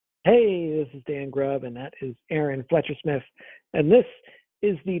Hey, this is Dan Grubb, and that is Aaron Fletcher Smith. And this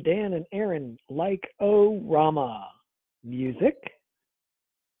is the Dan and Aaron Like-O-Rama music.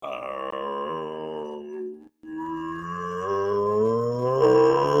 Oh,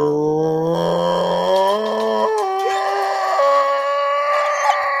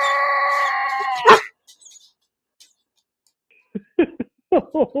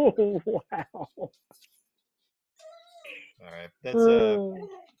 wow. All right, that's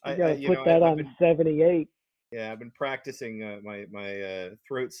I gotta put that on 78. Yeah, I've been practicing my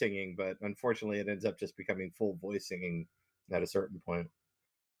throat singing, but unfortunately, it ends up just becoming full voice singing at a certain point.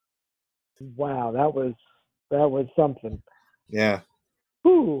 Wow, that was something. Yeah.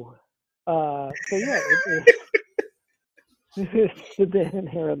 Whew. So yeah, it's the Dan and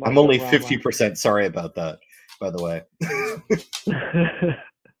Aaron Like-O-Rama. I'm only 50% sorry about that, by the way.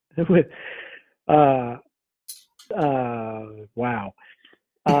 Wow.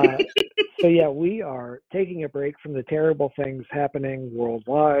 So yeah, we are taking a break from the terrible things happening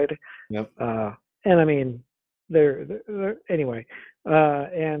worldwide. Yep. And I mean, they're anyway,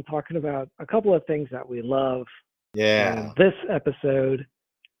 and talking about a couple of things that we love. Yeah. This episode,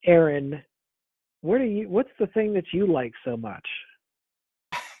 Aaron, what's the thing that you like so much?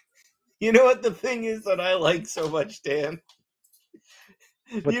 You know what the thing is that I like so much, Dan?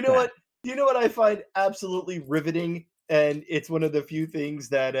 You know what I find absolutely riveting, and it's one of the few things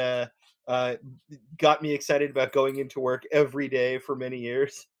that got me excited about going into work every day for many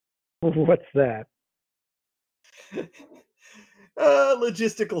years. What's that?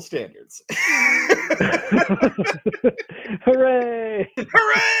 Logistical standards. Hooray!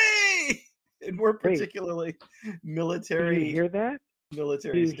 Hooray! And more particularly, military. Do you hear that?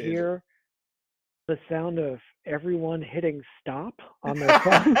 Military standards. Do you hear the sound of everyone hitting stop on their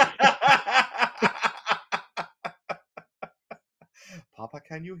phones? Papa,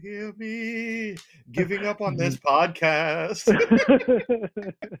 can you hear me? Giving up on this podcast.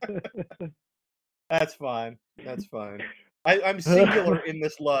 That's fine. That's fine. I'm singular in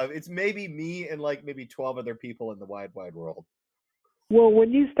this love. It's maybe me and like maybe 12 other people in the wide world. Well,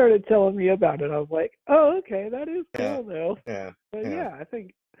 when you started telling me about it, I was like, "Oh, okay, that is cool, though." Yeah. But yeah, I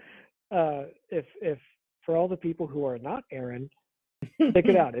think if for all the people who are not Aaron, check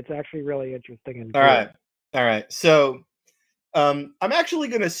it out. It's actually really interesting and cool. All right. So, I'm actually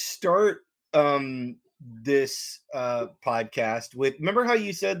going to start this podcast with. Remember how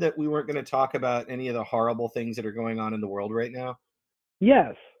you said that we weren't going to talk about any of the horrible things that are going on in the world right now?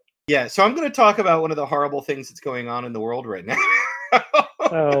 Yes. Yeah. So I'm going to talk about one of the horrible things that's going on in the world right now.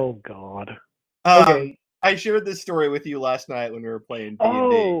 Oh God. Okay. I shared this story with you last night when we were playing D&D.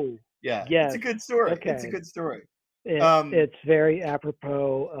 Oh. Yeah. Yes. It's a good story. Okay. It's a good story. It's very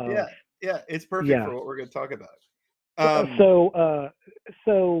apropos of. Yeah. It's perfect for what we're going to talk about. So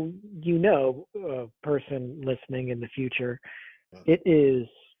person listening in the future, it is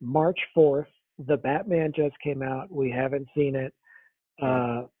March 4th. The Batman just came out. We haven't seen it.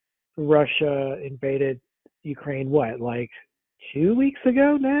 Russia invaded Ukraine, like 2 weeks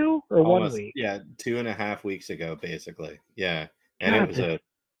ago now? Or almost, 1 week? Yeah, 2.5 weeks ago, basically. Yeah. And God,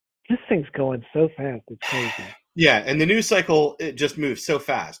 this thing's going so fast. It's crazy. Yeah, and the news cycle, it just moves so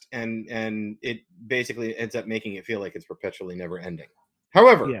fast, and it basically ends up making it feel like it's perpetually never ending.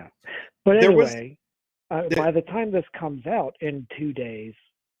 However, yeah, but anyway, by the time this comes out in 2 days,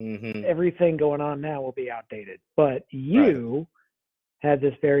 everything going on now will be outdated. But you had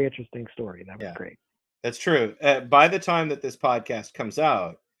this very interesting story. That was great. That's true. By the time that this podcast comes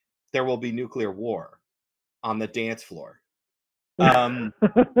out, there will be nuclear war on the dance floor. Nuclear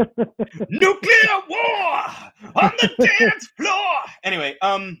war on the dance floor. Anyway,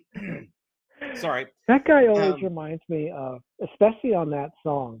 sorry. That guy always reminds me of, especially on that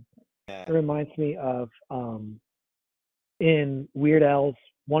song. Yeah. It reminds me of in Weird Al's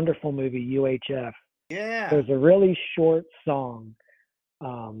wonderful movie UHF. Yeah. There's a really short song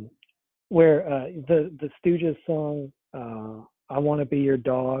where the Stooges song "I Want to Be Your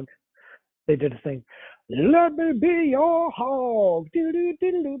Dog." They did a thing. Let me be your hog. Do do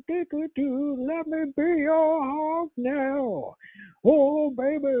do do do do. Let me be your hog now. Oh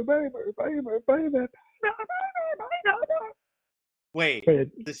baby, baby, baby, baby. Wait,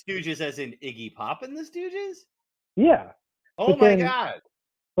 the Stooges as in Iggy Pop and the Stooges? Yeah. Oh my God.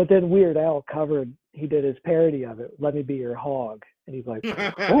 But then Weird Al he did his parody of it, Let Me Be Your Hog. And he's like,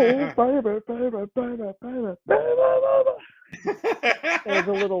 oh baby, baby, baby, baby, baby. There's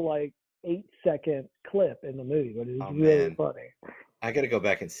a little 8-second clip in the movie, but it's really funny. I got to go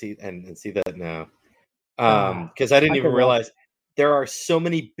back and see that now, because I didn't even realize there are so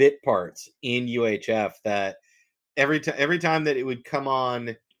many bit parts in UHF that every time that it would come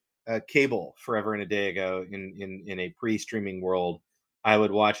on cable forever and a day ago in a pre-streaming world, I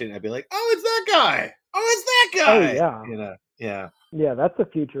would watch it and I'd be like, oh, it's that guy. Oh, it's that guy. Oh yeah. You know, yeah. Yeah, that's a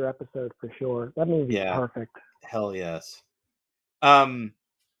future episode for sure. That movie's perfect. Hell yes. But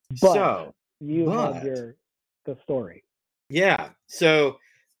so you had the story. Yeah. So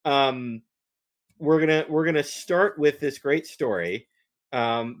we're gonna start with this great story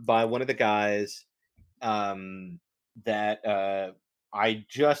by one of the guys that I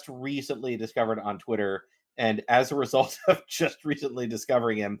just recently discovered on Twitter, and as a result of just recently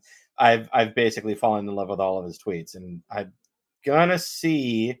discovering him, I've basically fallen in love with all of his tweets, and I'm gonna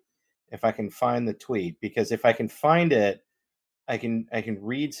see if I can find the tweet, because if I can find it, I can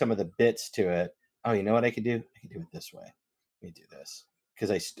read some of the bits to it. Oh, you know what I could do? I can do it this way. Let me do this,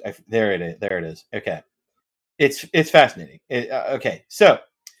 because I there it is. There it is. Okay, it's fascinating. Okay, so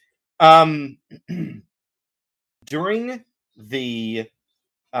during the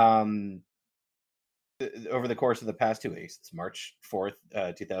over the course of the past 2 weeks, it's March 4th,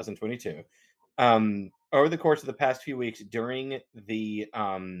 2022. Over the course of the past few weeks, during the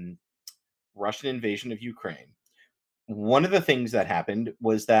Russian invasion of Ukraine, one of the things that happened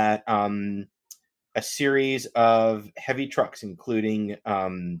was that a series of heavy trucks, including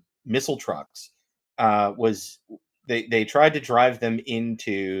missile trucks, they tried to drive them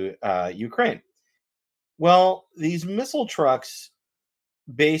into Ukraine. Well, these missile trucks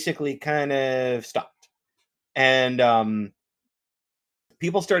basically kind of stopped, and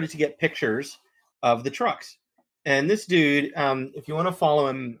people started to get pictures of the trucks. And this dude, if you want to follow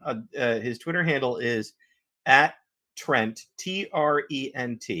him, his Twitter handle is at Trent, Trent,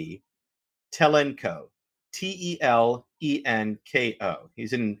 Telenko, Telenko.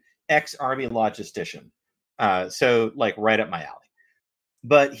 He's an ex-Army logistician, so like right up my alley.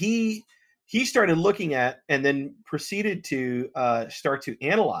 But he started looking at and then proceeded to start to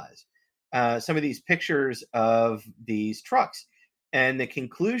analyze some of these pictures of these trucks. And the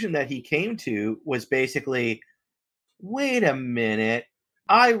conclusion that he came to was basically, wait a minute,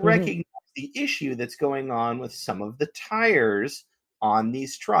 I recognize the issue that's going on with some of the tires on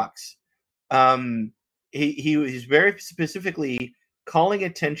these trucks. He was very specifically calling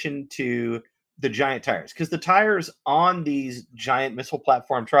attention to the giant tires, because the tires on these giant missile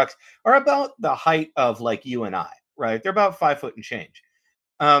platform trucks are about the height of like you and I, right? They're about 5 foot and change.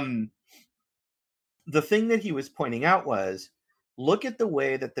 The thing that he was pointing out was, look at the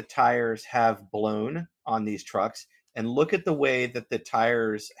way that the tires have blown on these trucks, and look at the way that the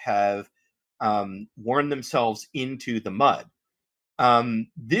tires have worn themselves into the mud.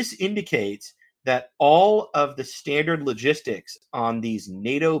 This indicates that all of the standard logistics on these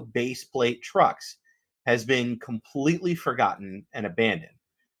NATO base plate trucks has been completely forgotten and abandoned.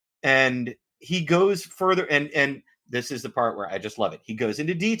 And he goes further, and this is the part where I just love it. He goes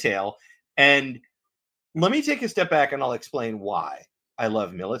into detail, and let me take a step back and I'll explain why I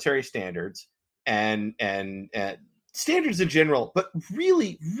love military standards and standards in general, but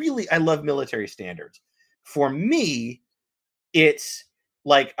really, really, I love military standards. For me, it's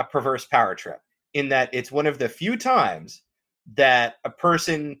like a perverse power trip, in that it's one of the few times that a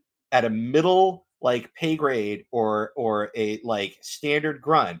person at a middle like pay grade or a like standard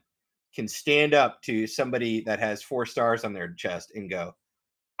grunt can stand up to somebody that has 4 stars on their chest and go,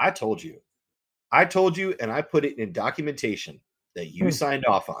 I told you, and I put it in documentation that you signed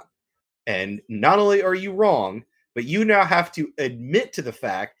off on. And not only are you wrong, but you now have to admit to the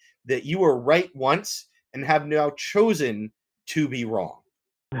fact that you were right once and have now chosen to be wrong.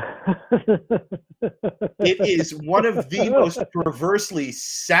 It is one of the most perversely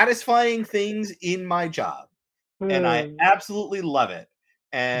satisfying things in my job, and I absolutely love it.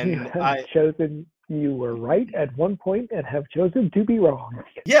 And you were right at one point and have chosen to be wrong.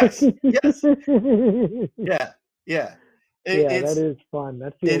 Yes. Yeah. That is fun.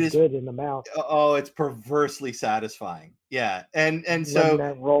 That feels good in the mouth. Oh, it's perversely satisfying. Yeah, and so letting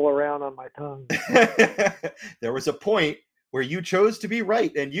that roll around on my tongue. There was a point where you chose to be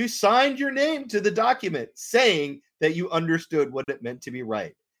right, and you signed your name to the document saying that you understood what it meant to be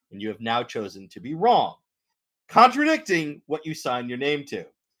right, and you have now chosen to be wrong, contradicting what you signed your name to.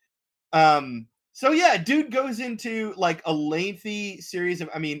 So yeah, dude goes into like a lengthy series of,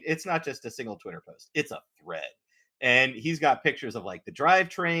 I mean, it's not just a single Twitter post, it's a thread. And he's got pictures of like the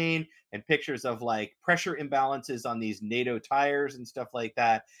drivetrain and pictures of like pressure imbalances on these NATO tires and stuff like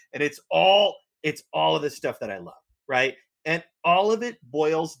that. And it's all of the stuff that I love, right? And all of it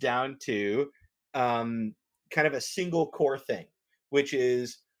boils down to kind of a single core thing, which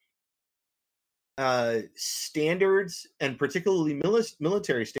is standards, and particularly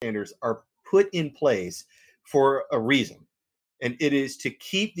military standards, are put in place for a reason. and it is to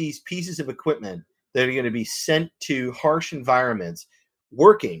keep these pieces of equipment that are going to be sent to harsh environments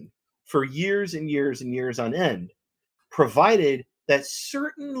working for years and years and years on end, provided that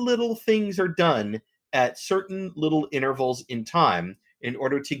certain little things are done at certain little intervals in time in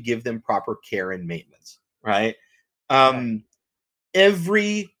order to give them proper care and maintenance, right? Right.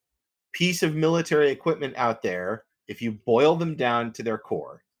 Every piece of military equipment out there, if you boil them down to their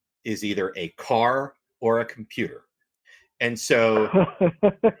core, is either a car or a computer. And so,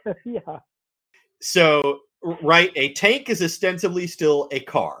 Yeah. right, a tank is ostensibly still a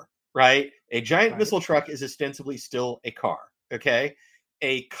car, right? A giant Right. missile truck is ostensibly still a car, okay?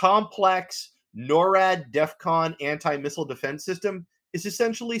 A complex NORAD DEFCON anti-missile defense system is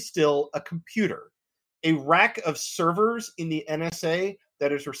essentially still a computer. A rack of servers in the NSA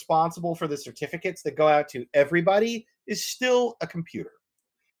that is responsible for the certificates that go out to everybody is still a computer.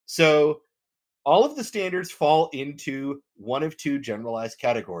 So all of the standards fall into one of two generalized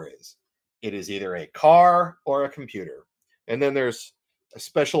categories. It is either a car or a computer. And then there's a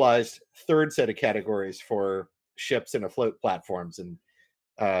specialized third set of categories for ships and afloat platforms. And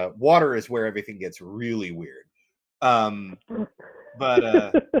water is where everything gets really weird.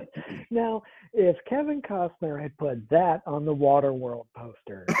 But Now, if Kevin Costner had put that on the Waterworld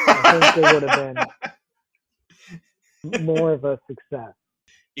poster, I think it would have been more of a success.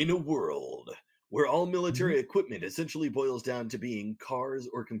 In a world where all military equipment essentially boils down to being cars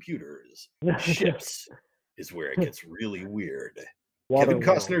or computers, ships is where it gets really weird. Kevin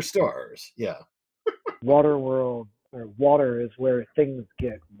Costner stars. Yeah. Waterworld, or water is where things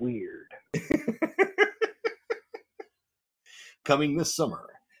get weird. Coming this summer.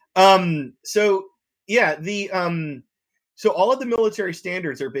 So yeah, so all of the military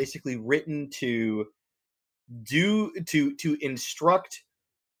standards are basically written to instruct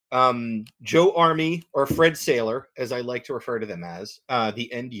Joe Army, or Fred Sailor, as I like to refer to them as, the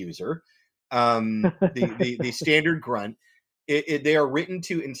end user, the standard grunt. They are written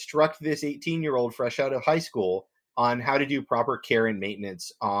to instruct this 18-year-old fresh out of high school on how to do proper care and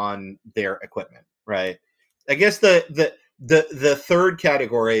maintenance on their equipment, right? I guess the third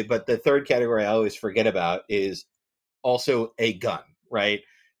category, but the third category I always forget about, is also a gun, right?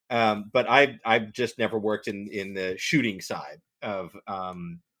 But I've just never worked in the shooting side of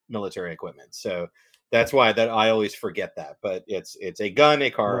military equipment, so that's why that I always forget that. But it's a gun, a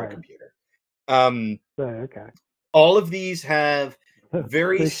car, or a computer. Okay. All of these have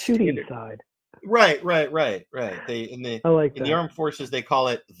very the shooting standard... side. Right. They I like in the that. armed forces they call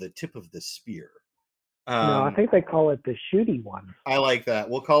it the tip of the spear. No, I think they call it the shooty one. I like that.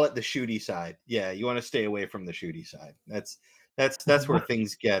 We'll call it the shooty side. Yeah, you want to stay away from the shooty side. That's where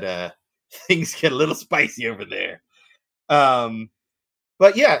things get a little spicy over there.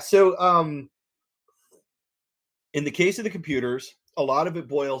 But yeah, so in the case of the computers, a lot of it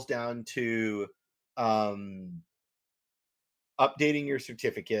boils down to updating your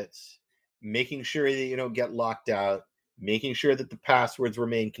certificates, making sure that you don't get locked out, making sure that the passwords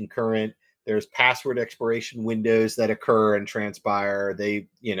remain concurrent. There's password expiration windows that occur and transpire.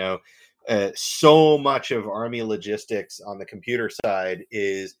 So much of Army logistics on the computer side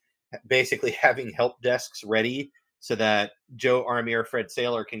is basically having help desks ready so that Joe Army or Fred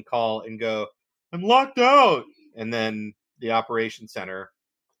Sailor can call and go, "I'm locked out." And then the operations center,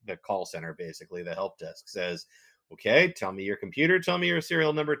 the call center, basically the help desk, says, "Okay, tell me your computer, tell me your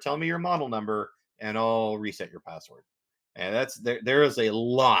serial number, tell me your model number, and I'll reset your password." And that's there is a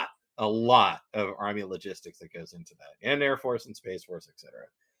lot of Army logistics that goes into that, and Air Force and Space Force, etc.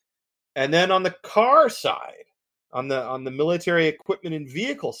 And then on the car side, on the military equipment and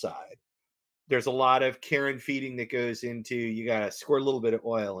vehicle side, there's a lot of care and feeding that goes into, you got to squirt a little bit of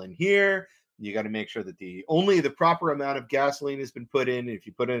oil in here. You got to make sure that only the proper amount of gasoline has been put in. If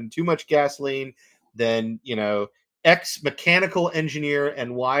you put in too much gasoline, then, X mechanical engineer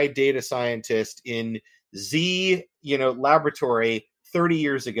and Y data scientist in Z, laboratory 30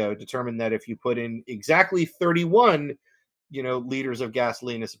 years ago determined that if you put in exactly 31, liters of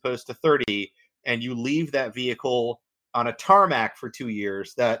gasoline as opposed to 30, and you leave that vehicle on a tarmac for 2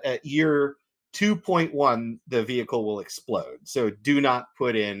 years, that at year 2.1, the vehicle will explode. So do not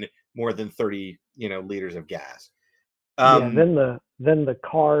put in more than 30, liters of gas. Then the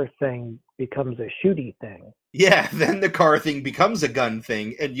car thing becomes a shooty thing. Yeah, then the car thing becomes a gun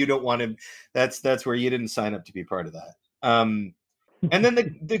thing, and you don't want to. That's where you didn't sign up to be part of that. And then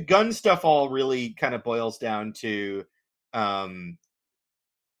the gun stuff all really kind of boils down to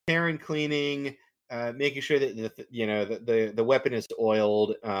care and cleaning, making sure that the weapon is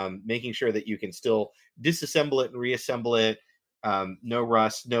oiled, making sure that you can still disassemble it and reassemble it. No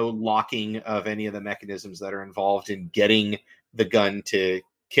rust, no locking of any of the mechanisms that are involved in getting the gun to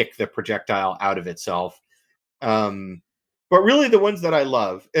kick the projectile out of itself. But really the ones that I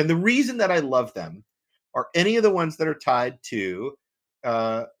love, and the reason that I love them, are any of the ones that are tied to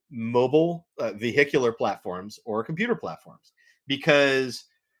mobile vehicular platforms or computer platforms, because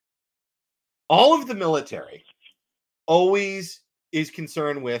all of the military always is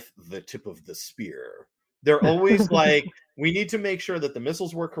concerned with the tip of the spear. They're always like, we need to make sure that the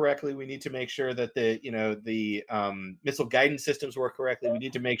missiles work correctly. We need to make sure that the missile guidance systems work correctly. We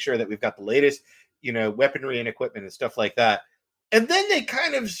need to make sure that we've got the latest, weaponry and equipment and stuff like that. And then they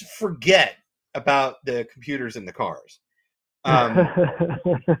kind of forget about the computers in the cars.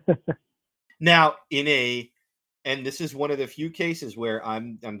 Now, and this is one of the few cases where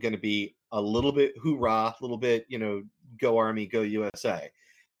I'm going to be a little bit hoorah, a little bit, go Army, go USA.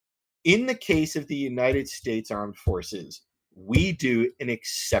 In the case of the United States Armed Forces, we do an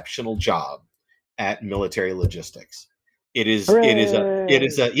exceptional job at military logistics. It is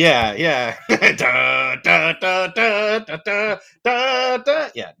a yeah. Da, da, da, da, da, da, da.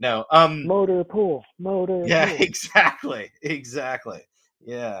 Yeah, no. Motor pool. Yeah, pool. Exactly.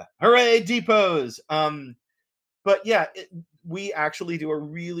 Yeah. Hooray, depots. But yeah, we actually do a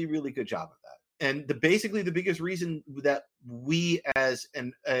really, really good job of that. And basically the biggest reason that we as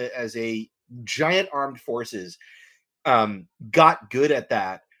a giant armed forces got good at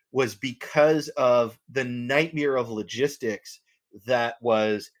that was because of the nightmare of logistics that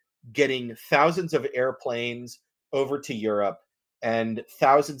was getting thousands of airplanes over to Europe and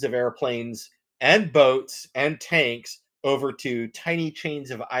thousands of airplanes and boats and tanks over to tiny chains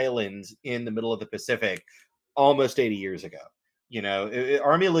of islands in the middle of the Pacific almost 80 years ago.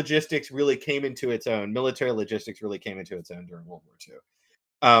 Army logistics really came into its own. Military logistics really came into its own during World War II.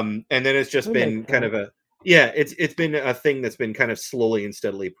 And then it's just been kind of it's been a thing that's been kind of slowly and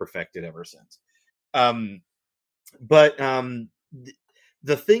steadily perfected ever since. But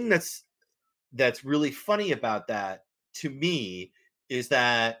the thing that's really funny about that to me is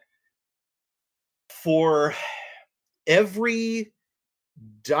that for every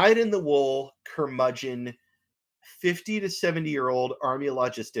dyed-in-the-wool curmudgeon 50 to 70-year-old Army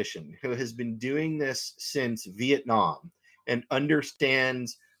logistician who has been doing this since Vietnam and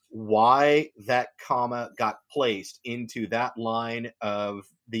understands why that comma got placed into that line of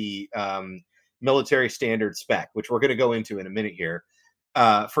the military standard spec, which we're going to go into in a minute here.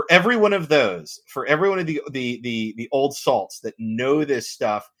 For every one of those, for every one of the old salts that know this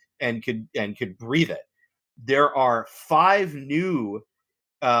stuff and could breathe it, there are 5 new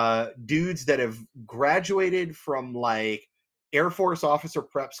dudes that have graduated from like Air Force officer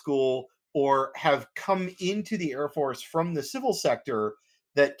prep school or have come into the Air Force from the civil sector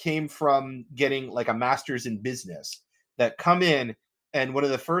that came from getting like a master's in business, that come in, and one of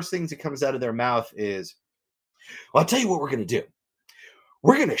the first things that comes out of their mouth is, well, I'll tell you what we're going to do.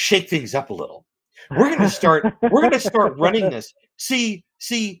 We're going to shake things up a little. We're going to start running this. See,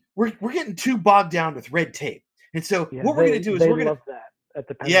 we're getting too bogged down with red tape. And so what we're going to do is we're going to love that at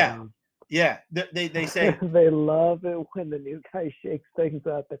the Pentagon. Yeah. They say they love it when the new guy shakes things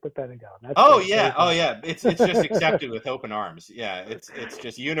up at the Pentagon. That's yeah. It's just accepted with open arms. Yeah, it's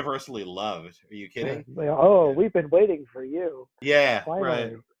just universally loved. Are you kidding? We've been waiting for you. Yeah, finally.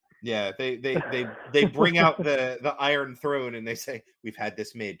 Right. Yeah, they bring out the Iron Throne and they say, we've had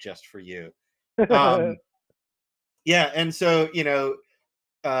this made just for you. Yeah, and so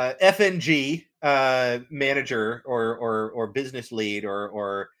FNG manager or business lead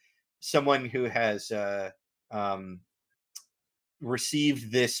or someone who has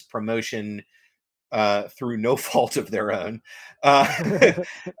received this promotion through no fault of their own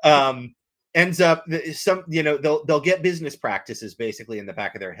ends up they'll get business practices basically in the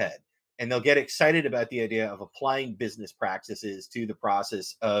back of their head, and they'll get excited about the idea of applying business practices to the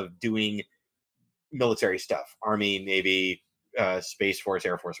process of doing military stuff, Army, Navy, Space Force,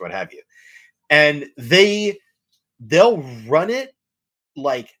 Air Force, what have you. And they'll run it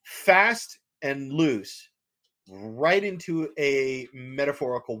like fast and loose right into a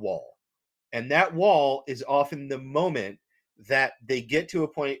metaphorical wall. And that wall is often the moment that they get to a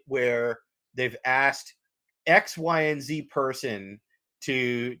point where they've asked X, Y, and Z person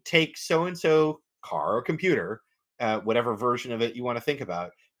to take so-and-so car or computer, whatever version of it you want to think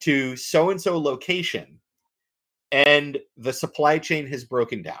about, to so-and-so location, and the supply chain has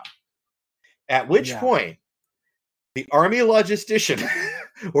broken down. At which point, the Army logistician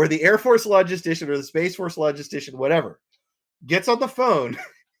or the Air Force logistician or the Space Force logistician, whatever, gets on the phone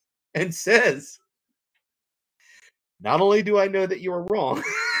and says, not only do I know that you are wrong,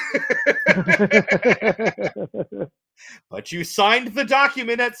 but you signed the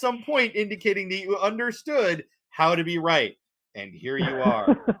document at some point indicating that you understood how to be right. and here you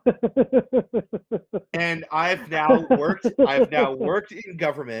are. And I've now worked in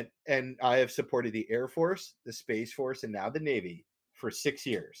government, and I have supported the Air Force, the Space Force, and now the Navy for 6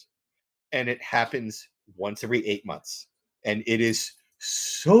 years. And it happens once every 8 months. And it is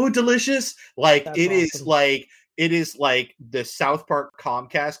so delicious. Like That's it awesome. it is like the South Park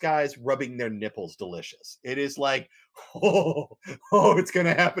Comcast guys rubbing their nipples delicious. It is like, oh, it's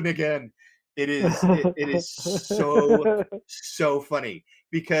gonna happen again. It is so funny,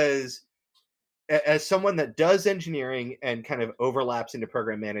 because as someone that does engineering and kind of overlaps into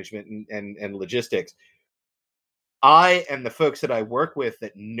program management and logistics, I and the folks that I work with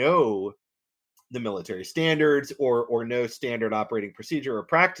that know the military standards or know standard operating procedure or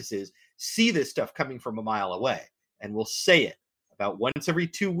practices see this stuff coming from a mile away, and we'll say it about once every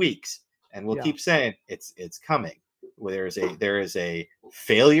 2 weeks, and we'll keep saying it's coming. There is a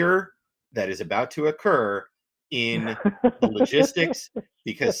failure that is about to occur in the logistics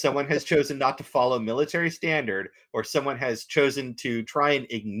because someone has chosen not to follow military standard, or someone has chosen to try and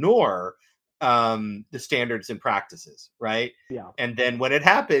ignore the standards and practices, right? Yeah. And then when it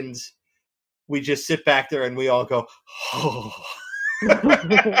happens, we just sit back there and we all go, oh.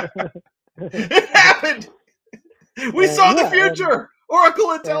 It happened. We saw the future.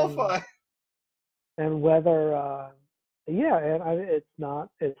 Oracle at Delphi. And whether it's not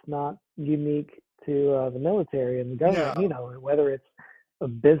unique to the military and the government. No. You know, whether it's a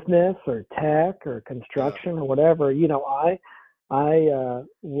business or tech or construction or whatever. You know, I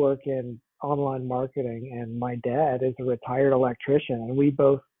work in online marketing, and my dad is a retired electrician, and we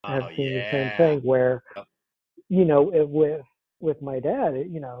both have seen the same thing where, you know, with my dad,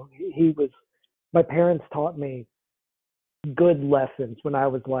 you know, my parents taught me good lessons when I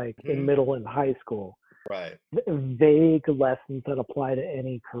was like in middle and high school. Right. Vague lessons that apply to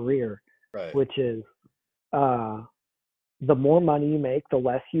any career, which is the more money you make, the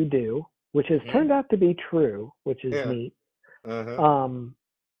less you do, which has turned out to be true, which is neat.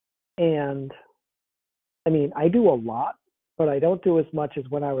 And I mean, I do a lot, but I don't do as much as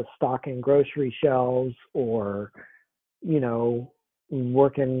when I was stocking grocery shelves or, you know,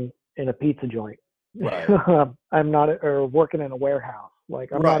 working in a pizza joint. Right. I'm not, or working in a warehouse.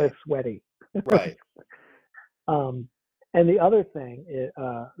 Like, I'm not as sweaty. Right. And the other thing is,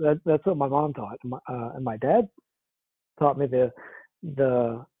 that's what my mom taught, and my dad taught me the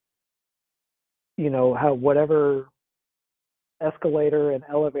you know, how whatever escalator and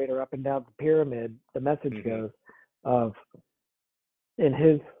elevator up and down the pyramid, the message goes of, in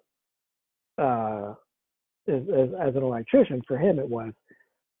his as an electrician, for him it was,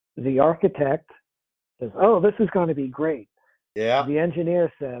 the architect says, oh, this is going to be great. Yeah. The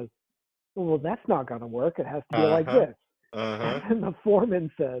engineer says, well, that's not going to work. It has to be like this. And the foreman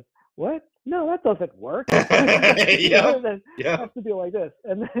says, what? No, that doesn't work. It has to be like this.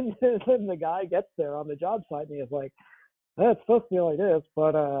 And then the guy gets there on the job site and he's like, it's supposed to be like this,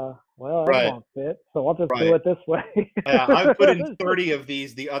 but well, that won't fit, so I'll just do it this way. I've put in 30 of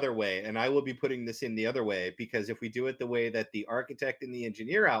these the other way, and I will be putting this in the other way, because if we do it the way that the architect and the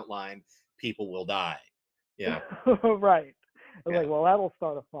engineer outline, people will die. Yeah. Right. I'm like, well, that'll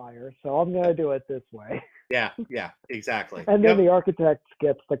start a fire, so I'm going to do it this way. Yeah, exactly. And then the architect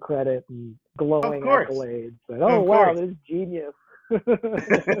gets the credit and glowing accolades. And, oh, wow, this is genius.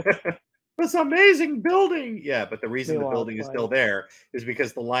 This amazing building. Yeah, but the reason the building is still there is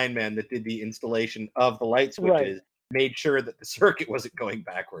because the lineman that did the installation of the light switches made sure that the circuit wasn't going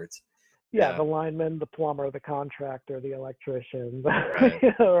backwards. Yeah, the lineman, the plumber, the contractor, the electrician.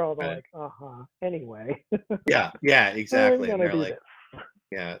 They're all like, anyway. Yeah, exactly. And they're like,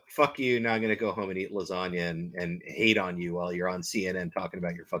 yeah, fuck you. Now I'm going to go home and eat lasagna and hate on you while you're on CNN talking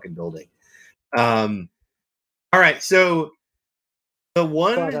about your fucking building. All right, so the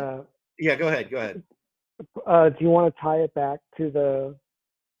one... yeah, go ahead. Do you want to tie it back to the...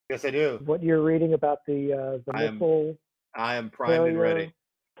 Yes, I do. What you're reading about the missile... I am primed and ready.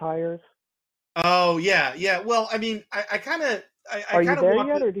 Tires? Oh, yeah. Well, I mean, I kind of... Are you there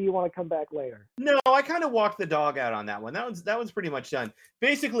yet, or do you want to come back later? No, I kind of walked the dog out on that one. That one's pretty much done.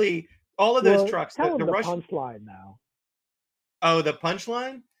 Basically, all of those trucks... Tell them the punchline now. Oh, the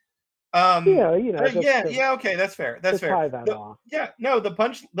punchline? Yeah, you know. Yeah. Okay, that's fair. That's fair. Tie that off. Yeah, no. The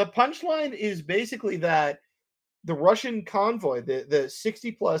punchline is basically that the Russian convoy, the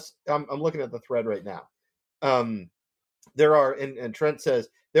 60 plus. I'm looking at the thread right now. There are, and Trent says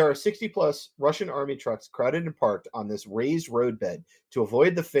there are 60 plus Russian army trucks crowded and parked on this raised roadbed to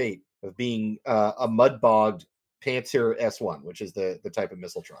avoid the fate of being a mud bogged Panzer S1, which is the type of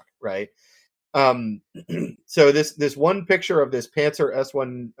missile truck, right? So this one picture of this Panzer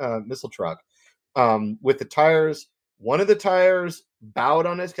S1 missile truck with the tires One of the tires bowed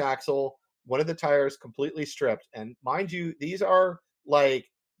on its axle. One of the tires completely stripped. And mind you, these are like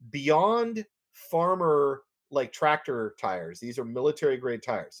beyond farmer like tractor tires. These are military grade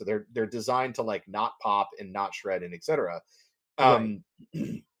tires. So they're designed to like not pop and not shred and etc. Right.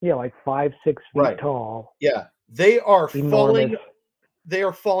 Yeah, like 5-6 feet right. tall. Yeah. They are enormous.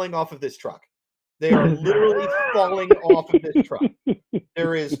 falling off of this truck. They are literally falling off of this truck.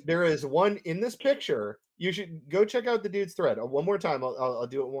 There is one in this picture. You should go check out the dude's thread. One more time. I'll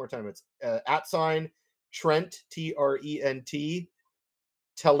do it one more time. It's @ Trent TRENT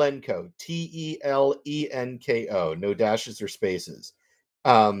Telenko TELENKO. No dashes or spaces.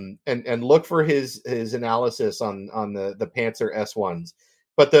 And look for his analysis on the Panther S1s.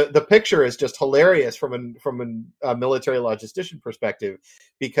 But the picture is just hilarious from a military logistician perspective,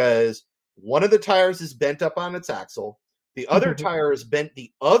 because one of the tires is bent up on its axle, the other tire is bent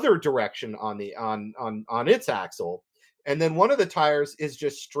the other direction on its axle, and then one of the tires is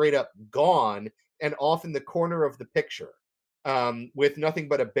just straight up gone and off in the corner of the picture, with nothing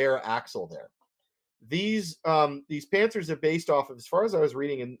but a bare axle there. These Panthers are based off of, as far as I was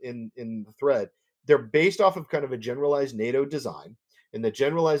reading in the thread, they're based off of kind of a generalized NATO design. And the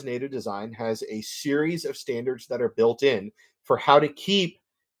generalized NATO design has a series of standards that are built in for how to keep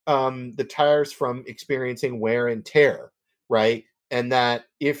the tires from experiencing wear and tear, right? And that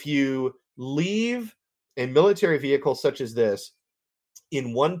if you leave a military vehicle such as this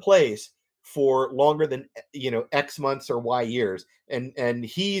in one place for longer than X months or Y years, and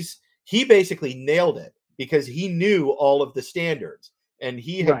he basically nailed it because he knew all of the standards and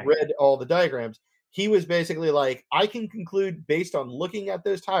he had read all the diagrams. He was basically like, I can conclude based on looking at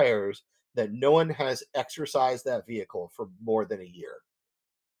those tires that no one has exercised that vehicle for more than a year.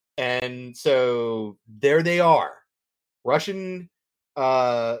 And so there they are, Russian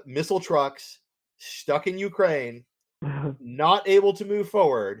missile trucks stuck in Ukraine, not able to move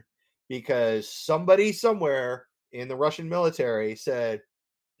forward because somebody somewhere in the Russian military said,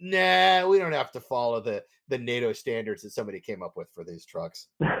 nah, we don't have to follow the NATO standards that somebody came up with for these trucks.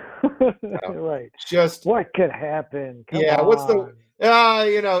 Right. Just what could happen? Come yeah. on. What's the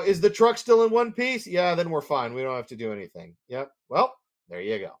is the truck still in one piece? Yeah, then we're fine. We don't have to do anything. Yep. Well, there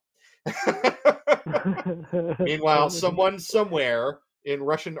you go. Meanwhile, someone somewhere in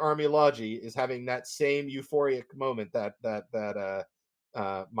Russian army logi is having that same euphoric moment that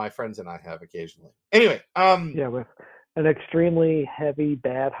my friends and I have occasionally. Anyway, yeah, with an extremely heavy,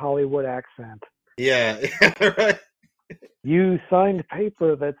 bad Hollywood accent. Yeah, right. You signed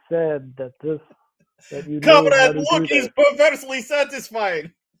paper that said that you Comrade, look, he's perversely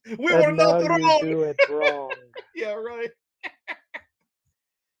satisfying. We were not wrong. You do it wrong. Yeah, right.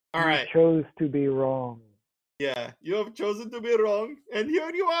 All right. You chose to be wrong. Yeah, you have chosen to be wrong, and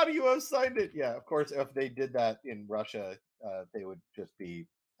here you are. You have signed it. Yeah, of course. If they did that in Russia, they would just be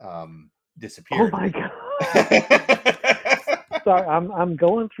disappeared. Oh my god! Sorry, I'm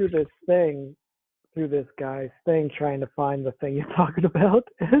going through this guy's thing, trying to find the thing you're talking about,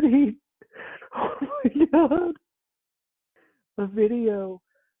 and oh my god, a video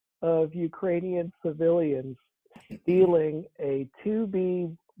of Ukrainian civilians stealing a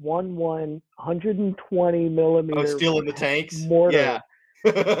 2B11 120 millimeter stealing the tanks mortar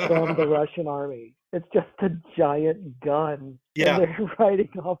from the Russian army. It's just a giant gun. Yeah. And they're riding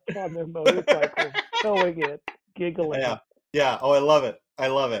off on their motorcycles, towing it, giggling. Yeah. Oh, I love it.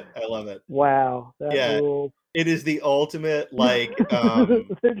 Wow. That rules. It is the ultimate, like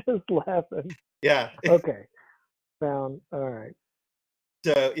they're just laughing. Yeah. Okay. All right.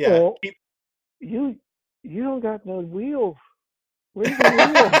 So yeah. Well, you don't got no wheels. Where's your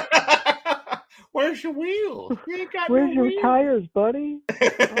wheels? Where's your wheels? Where's your tires, buddy?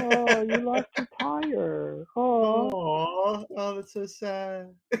 Oh, you lost your tire. Oh, that's so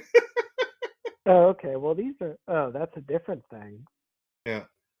sad. Oh, okay. Well, that's a different thing. Yeah.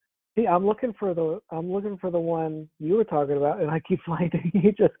 See, I'm looking for the one you were talking about, and I keep finding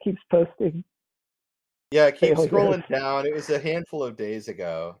he just keeps posting. Yeah, keep scrolling down. It was a handful of days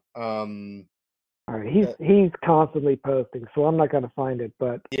ago. All right, he's constantly posting, so I'm not going to find it.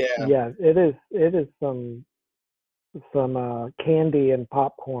 But yeah, it is some candy and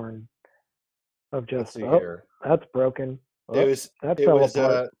popcorn of just that's broken. It was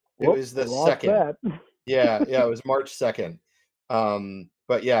the second. Yeah, it was March 2nd.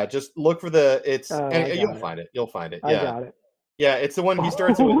 But yeah, just look for you'll find it. You'll find it. Yeah. I got it. Yeah, it's the one he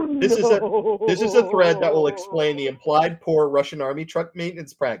starts with. This is a thread that will explain the implied poor Russian army truck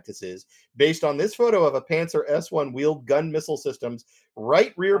maintenance practices based on this photo of a Panzer S1 wheeled gun missile system's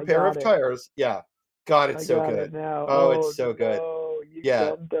right rear pair of tires. Yeah. God, it's so good. Now. Oh, it's so good.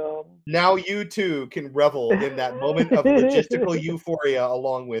 Yeah. Dumb. Now you too can revel in that moment of logistical euphoria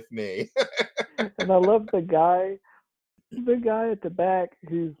along with me. And I love the guy at the back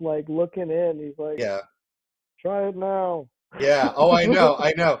who's like looking in. He's like, Yeah. try it now. Yeah. Oh, I know.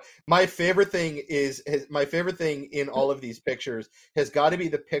 I know. My favorite thing in all of these pictures has got to be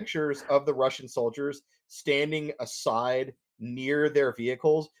the pictures of the Russian soldiers standing aside near their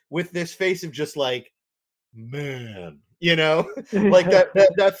vehicles with this face of just like, man, like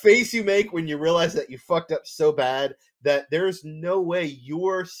that face you make when you realize that you fucked up so bad that there's no way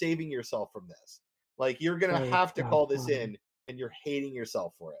you're saving yourself from this. Like you're gonna That is have to so call this funny. in, and you're hating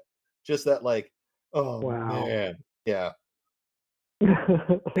yourself for it. Just that, like, oh Wow. man, yeah. Yeah.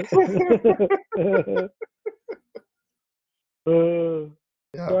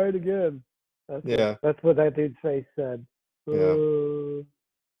 Try it again. Yeah. That's what that dude's face said. Yeah.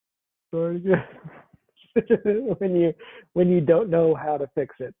 Try it again. when you don't know how to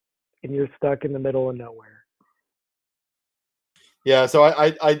fix it and you're stuck in the middle of nowhere. Yeah. So I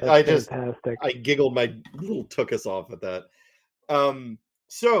just fantastic. I giggled my little took us off at that.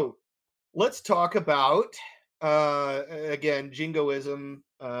 So let's talk about again jingoism,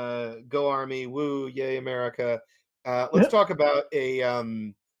 go army, woo, yay America. Let's talk about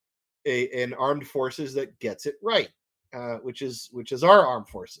an armed forces that gets it right, which is our armed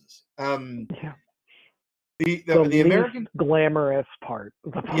forces. Yeah. The least American glamorous part,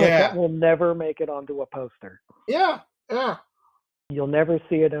 the part Yeah. that will never make it onto a poster. Yeah. You'll never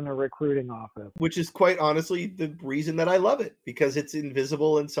see it in a recruiting office. Which is quite honestly the reason that I love it, because it's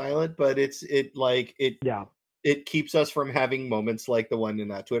invisible and silent, but it keeps us from having moments like the one in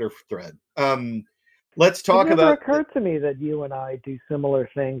that Twitter thread. Let's talk It never about occurred to me that you and I do similar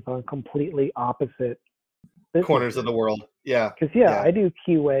things on completely opposite corners of the world. Yeah. Because I do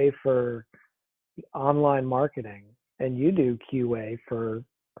QA for online marketing, and you do QA for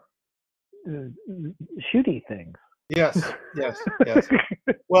shooty things. Yes.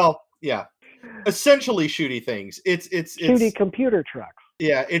 Well, yeah. Essentially shooty things. It's shooty computer trucks.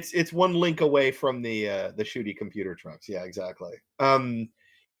 Yeah, it's one link away from the shooty computer trucks. Yeah, exactly.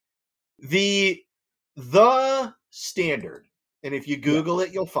 The standard, and if you Google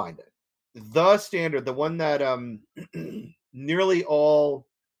it, you'll find it. The standard, the one that nearly all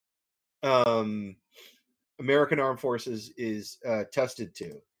American Armed Forces is tested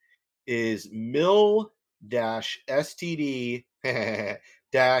to, is MIL-STD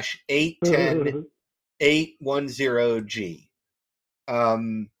 -810-810G.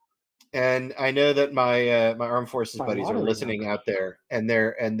 And I know that my armed forces buddies are listening out there, and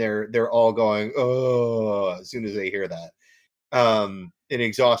they're all going, oh, as soon as they hear that, in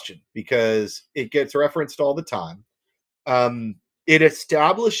exhaustion, because it gets referenced all the time. It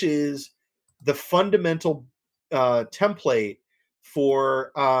establishes the fundamental template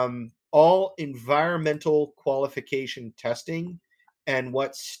for all environmental qualification testing and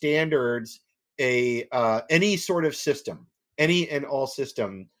what standards any sort of system, any and all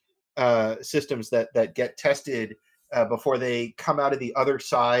systems that get tested before they come out of the other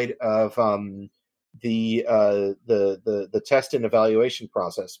side of the test and evaluation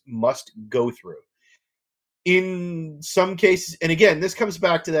process must go through. In some cases, and again, this comes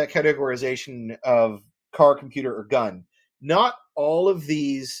back to that categorization of car, computer, or gun. Not all of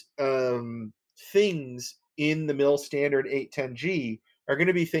these things in the MIL standard 810G are going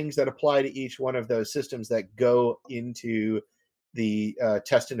to be things that apply to each one of those systems that go into the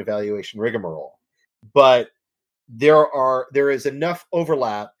test and evaluation rigmarole. But there is enough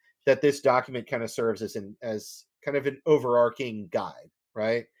overlap that this document kind of serves as kind of an overarching guide,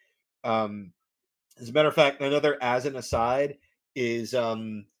 right? As a matter of fact, another as an aside is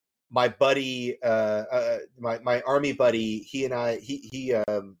my buddy, my army buddy. He and I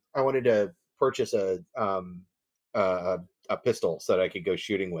wanted to purchase a pistol so that I could go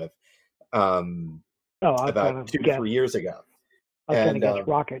shooting with. About 2 to 3 years ago. I was going to guess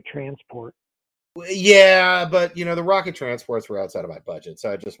rocket transport. Yeah, but the rocket transports were outside of my budget,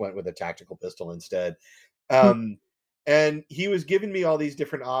 so I just went with a tactical pistol instead. And he was giving me all these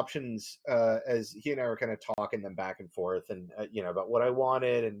different options as he and I were kind of talking them back and forth, and about what I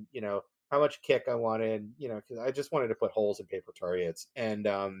wanted, and how much kick I wanted, because I just wanted to put holes in paper targets. And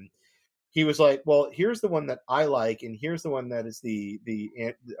he was like, "Well, here's the one that I like, and here's the one that is the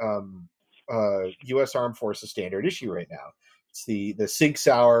U.S. Armed Forces standard issue right now. It's the Sig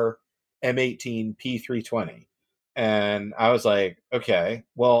Sauer M18 P320." And I was like, "Okay,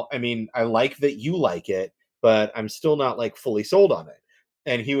 well, I mean, I like that you like it, but I'm still not like fully sold on it."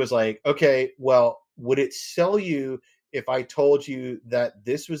 And he was like, "Okay, well, would it sell you if I told you that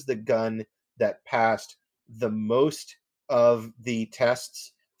this was the gun that passed the most of the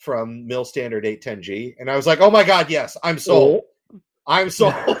tests from Mill Standard 810G, and I was like, oh my God, yes, I'm sold. I'm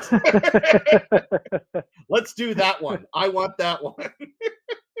sold. Let's do that one. I want that one.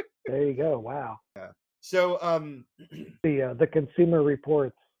 There you go. Wow. Yeah. So The Consumer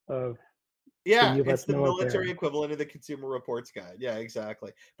Reports of the US it's the military military equivalent of the Consumer Reports Guide. Yeah,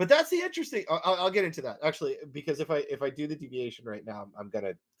 exactly. But that's the interesting. I'll get into that actually, because if I do the deviation right now, I'm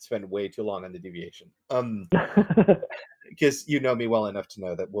gonna spend way too long on the deviation. Because you know me well enough to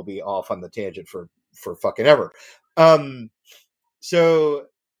know that we'll be off on the tangent for fucking ever. So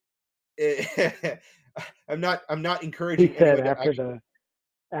I'm not encouraging he said anyone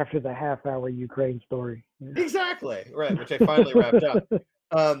after the half-hour Ukraine story. Exactly, right, which I finally wrapped up.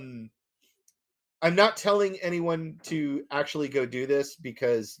 I'm not telling anyone to actually go do this,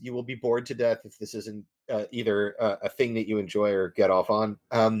 because you will be bored to death if this isn't either a thing that you enjoy or get off on.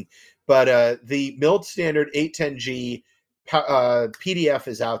 But the Mill Standard 810G PDF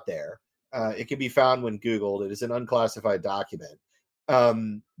is out there. It can be found when Googled. It is an unclassified document.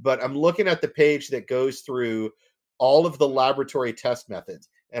 But I'm looking at the page that goes through all of the laboratory test methods.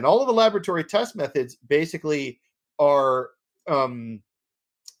 And all of the laboratory test methods basically are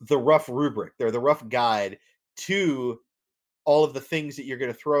the rough rubric. They're the rough guide to all of the things that you're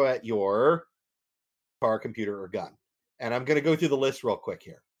going to throw at your car, computer, or gun. And I'm going to go through the list real quick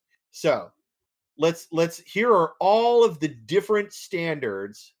here. So let's here are all of the different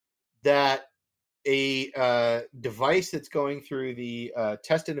standards that a device that's going through the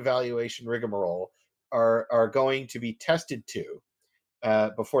test and evaluation rigmarole are going to be tested to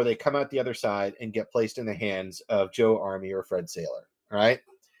before they come out the other side and get placed in the hands of Joe Army or Fred Saylor. All right.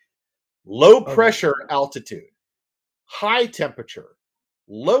 Low pressure altitude, high temperature,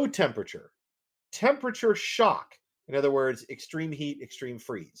 low temperature, temperature shock. In other words, extreme heat, extreme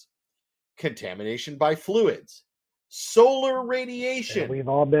freeze, contamination by fluids, solar radiation. Yeah, we've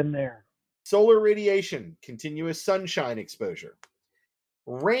all been there. Solar radiation, continuous sunshine exposure,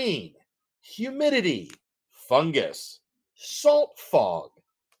 rain, humidity, fungus, salt fog,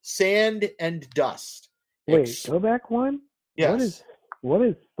 sand and dust. Wait, go back one? Yes. What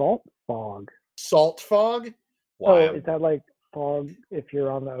is salt fog? Salt fog? Wow. Oh, is that like fog if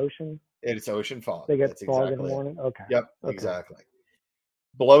you're on the ocean? It's ocean fog. They get fog in the morning? Okay. Yep, okay. Exactly.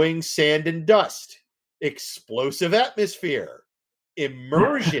 Blowing sand and dust, explosive atmosphere,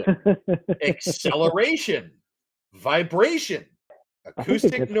 immersion, acceleration, vibration,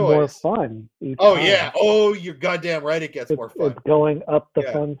 acoustic noise. More fun. Yeah. Oh, you're goddamn right. It gets more fun. It's going up the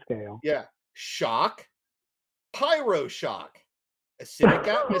fun scale. Yeah. Shock, pyro shock, acidic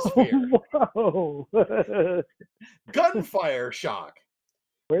atmosphere. Whoa. Gunfire shock.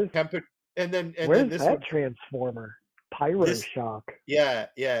 Where's that transformer? Pyro shock. Yeah.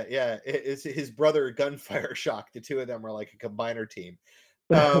 It's his brother Gunfire Shock. The two of them are like a combiner team.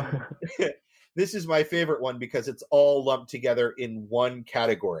 This is my favorite one because it's all lumped together in one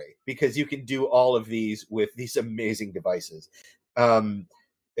category, because you can do all of these with these amazing devices.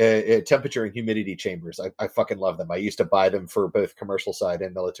 Temperature and humidity chambers. I fucking love them. I used to buy them for both commercial side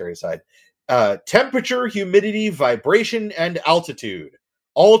and military side. Temperature, humidity, vibration, and altitude.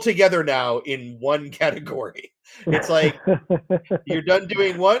 All together now in one category. It's like, you're done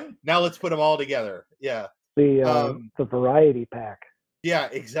doing one, now let's put them all together. Yeah. The variety pack. Yeah,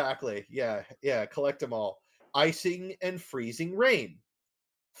 exactly. Yeah. Collect them all. Icing and freezing rain.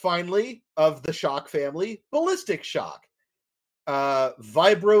 Finally, of the shock family, ballistic shock.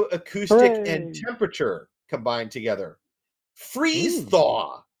 Vibroacoustic and temperature combined together. Freeze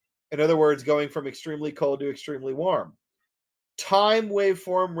thaw. In other words, going from extremely cold to extremely warm. Time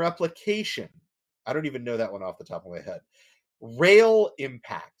waveform replication. I don't even know that one off the top of my head. Rail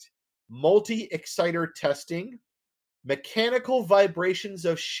impact. Multi-exciter testing. Mechanical vibrations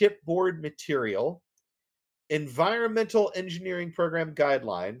of shipboard material. Environmental engineering program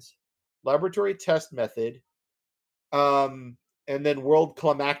guidelines. Laboratory test method. And then world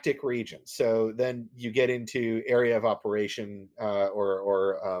climactic region. So then you get into area of operation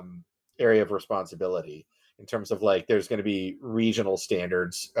or area of responsibility, in terms of like, there's going to be regional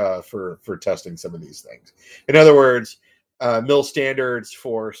standards for testing some of these things. In other words, mill standards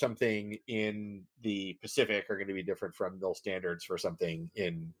for something in the Pacific are going to be different from mill standards for something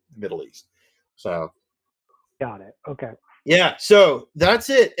in the Middle East. So, got it. Okay. Yeah. So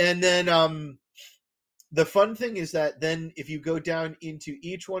that's it. And then the fun thing is that then if you go down into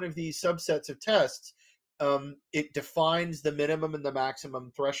each one of these subsets of tests, it defines the minimum and the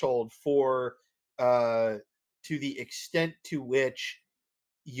maximum threshold for to the extent to which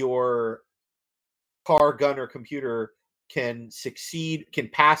your car, gun, or computer can succeed, can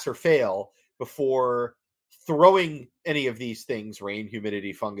pass or fail before throwing any of these things, rain,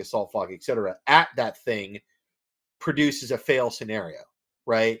 humidity, fungus, salt, fog, etc., at that thing produces a fail scenario,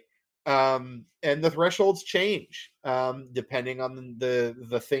 right? And the thresholds change depending on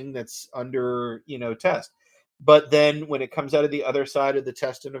the thing that's under test. But then when it comes out of the other side of the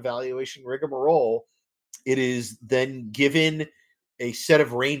test and evaluation rigmarole, it is then given a set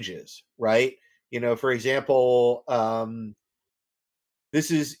of ranges, right? For example,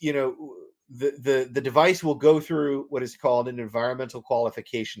 this is the device will go through what is called an environmental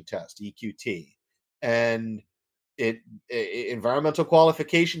qualification test, EQT, and environmental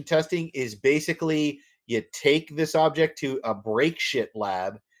qualification testing is basically you take this object to a break shit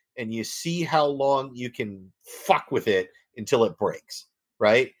lab and you see how long you can fuck with it until it breaks,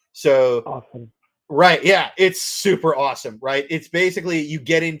 right? So Awesome. right, yeah, it's super awesome, right? It's basically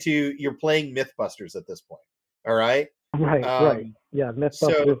you're playing Mythbusters at this point. All right. Right. Yeah,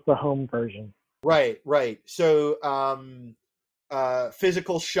 Mythbusters is the home version. Right. So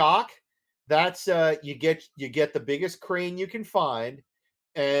physical shock, that's you get the biggest crane you can find,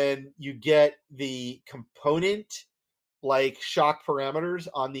 and you get the component like shock parameters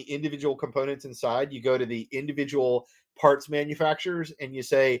on the individual components inside. You go to the individual parts manufacturers and you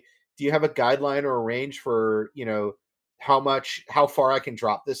say, do you have a guideline or a range for how far I can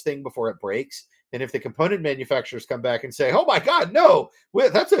drop this thing before it breaks? And if the component manufacturers come back and say, oh my god, no,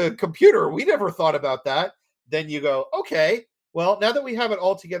 that's a computer, we never thought about that, then you go, okay, well, now that we have it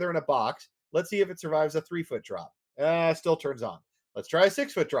all together in a box, let's see if it survives a 3-foot drop. Still turns on. Let's try a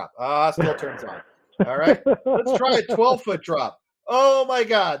 6-foot drop. Still turns on. All right, let's try a 12-foot drop. Oh my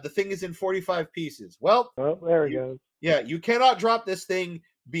god, the thing is in 45 pieces. Well, there it goes. Yeah, you cannot drop this thing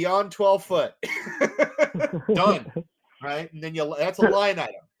beyond 12 foot. Done. Right? And then that's a line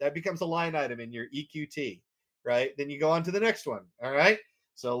item. That becomes a line item in your EQT. Right? Then you go on to the next one. All right.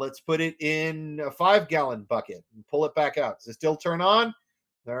 So let's put it in a 5-gallon bucket and pull it back out. Does it still turn on?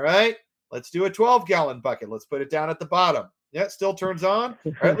 All right. Let's do a 12-gallon bucket. Let's put it down at the bottom. Yeah, it still turns on.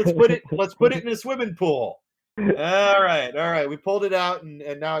 All right, let's put it in a swimming pool. All right. We pulled it out and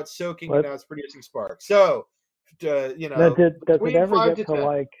now it's soaking and now it's producing sparks. So does it ever get to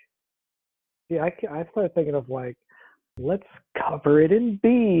like? Yeah, I started thinking of like, let's cover it in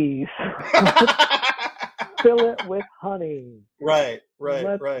bees. Fill it with honey. Right.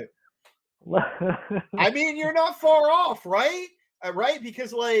 I mean, you're not far off, right? Right,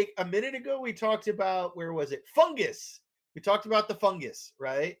 because like a minute ago we talked about, where was it? Fungus. We talked about the fungus,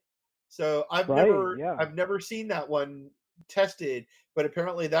 right? So I've never seen that one tested, but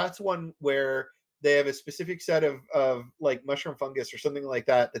apparently that's one where they have a specific set of like mushroom fungus or something like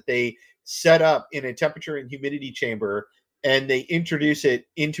that they set up in a temperature and humidity chamber, and they introduce it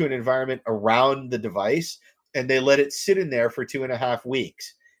into an environment around the device, and they let it sit in there for 2.5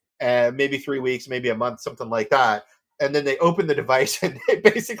 weeks, maybe 3 weeks, maybe a month, something like that. And then they open the device and they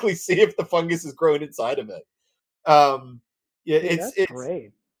basically see if the fungus is growing inside of it. It's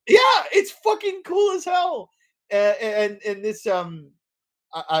great. Yeah, it's fucking cool as hell. And this I'm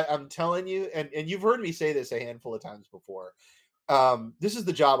telling you, and you've heard me say this a handful of times before. This is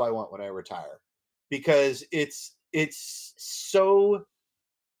the job I want when I retire, because it's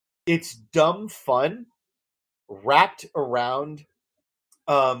dumb fun wrapped around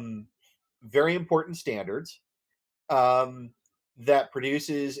very important standards, that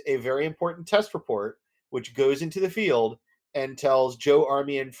produces a very important test report, which goes into the field and tells Joe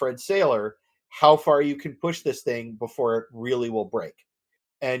Army and Fred Saylor how far you can push this thing before it really will break.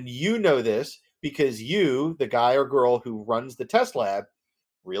 And you know this because you, the guy or girl who runs the test lab,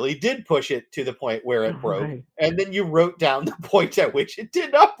 really did push it to the point where it broke. Right. And then you wrote down the point at which it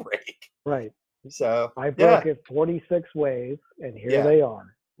did not break. Right. So I broke it 46 ways, and here they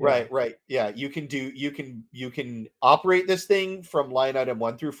are. Right. Yeah. You can operate this thing from line item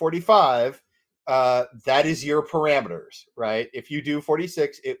 1 through 45. That is your parameters, right? If you do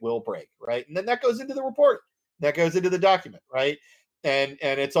 46, it will break, right? And then that goes into the report. That goes into the document, right? And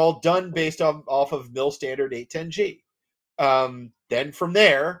it's all done based off of mill standard 810G. Then from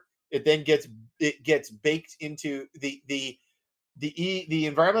there, it gets baked into the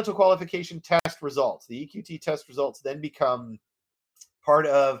environmental qualification test results. The EQT test results then become part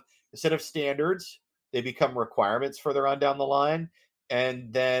of a set of standards. They become requirements further on down the line,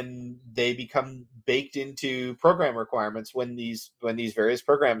 and then they become baked into program requirements when these various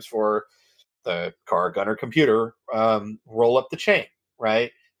programs for the car, gun, or computer roll up the chain,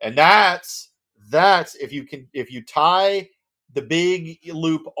 right? And that's if you tie the big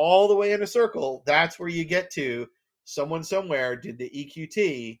loop all the way in a circle, that's where you get to someone somewhere did the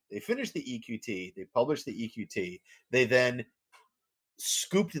EQT, they finished the EQT, they published the EQT, they then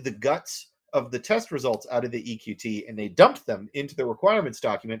scooped the guts of the test results out of the EQT, and they dumped them into the requirements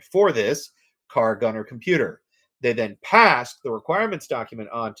document for this car gunner computer. They then passed the requirements document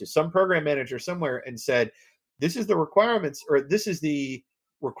on to some program manager somewhere and said, this is the requirements, or this is the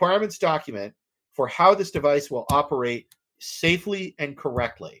requirements document for how this device will operate safely and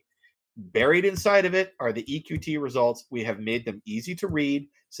correctly. Buried inside of it are the EQT results. We have made them easy to read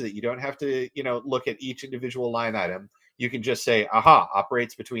so that you don't have to, look at each individual line item. You can just say, aha,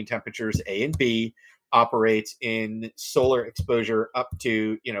 operates between temperatures A and B, operates in solar exposure up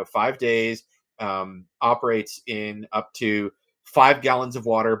to, 5 days, operates in up to 5 gallons of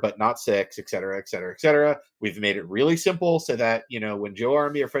water, but not 6, et cetera, et cetera, et cetera. We've made it really simple so that, when Joe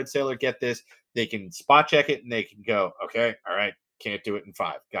Army or Fred Saylor get this, they can spot check it and they can go, okay, all right, can't do it in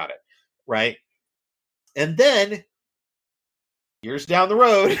 5. Got it. Right. And then years down the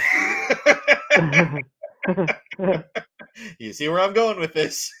road, you see where I'm going with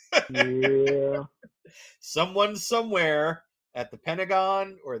this. Yeah. Someone somewhere at the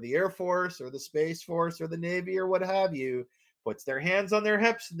Pentagon or the Air Force or the Space Force or the Navy or what have you puts their hands on their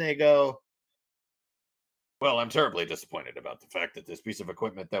hips and they go, well, I'm terribly disappointed about the fact that this piece of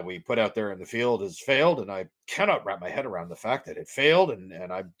equipment that we put out there in the field has failed, and I cannot wrap my head around the fact that it failed,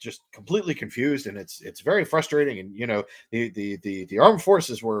 and I'm just completely confused, and it's very frustrating. And the armed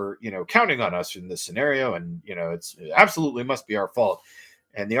forces were counting on us in this scenario, and it absolutely must be our fault.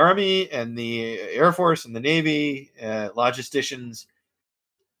 And the Army and the Air Force and the Navy logisticians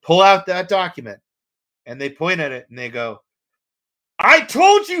pull out that document, and they point at it and they go, "I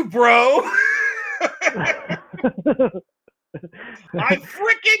told you, bro." I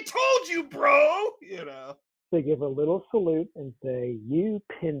freaking told you, bro. They give a little salute and say, "You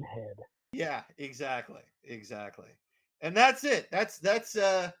pinhead." Yeah, exactly. And that's it. That's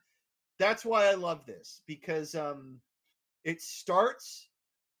why I love this, because it starts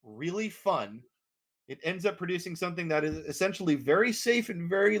really fun. It ends up producing something that is essentially very safe and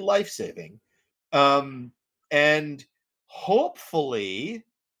very life-saving. And hopefully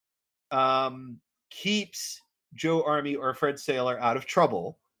keeps Joe Army or Fred Saylor out of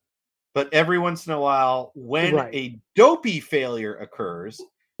trouble. But every once in a while, when a dopey failure occurs,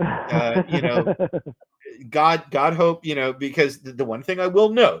 God hope, because the one thing I will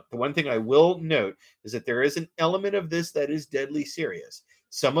note is that there is an element of this that is deadly serious.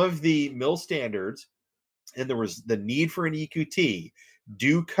 Some of the mill standards and the need for an EQT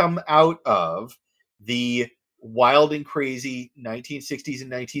do come out of the wild and crazy 1960s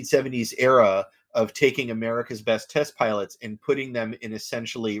and 1970s era of taking America's best test pilots and putting them in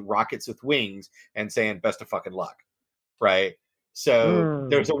essentially rockets with wings and saying best of fucking luck, right? So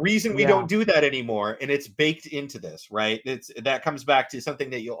there's a reason we don't do that anymore, and it's baked into this, right? That comes back to something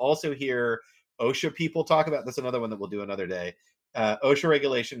that you'll also hear OSHA people talk about. That's another one that we'll do another day. OSHA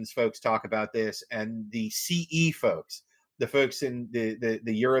regulations folks talk about this, and the CE folks, the folks in the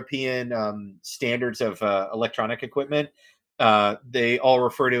European standards of electronic equipment, they all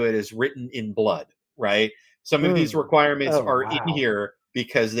refer to it as written in blood, right? Some of these requirements are in here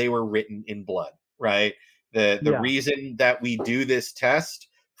because they were written in blood, right? The reason that we do this test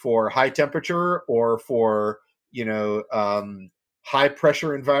for high temperature or for high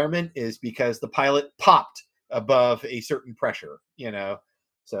pressure environment is because the pilot popped above a certain pressure,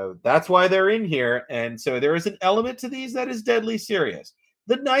 so that's why they're in here. And so there is an element to these that is deadly serious.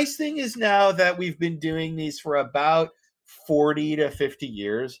 The nice thing is now that we've been doing these for about 40 to 50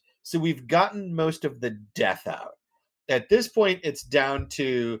 years, so we've gotten most of the death out. At this point, it's down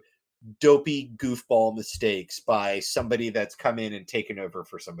to dopey goofball mistakes by somebody that's come in and taken over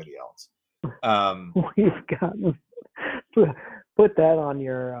for somebody else. We've gotten put that on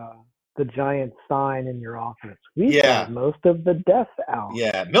your the giant sign in your office. We've got most of the death out.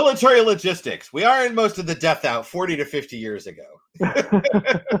 Yeah, military logistics. We are in most of the death out 40 to 50 years ago.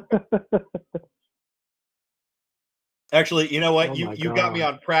 Actually, you know what? You got me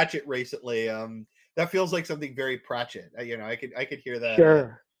on Pratchett recently. That feels like something very Pratchett. I could hear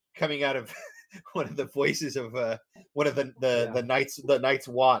that coming out of one of the voices of one of the Night's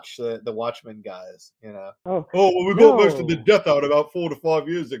Watch, the Watchmen guys. We got most of the death out about 4 to 5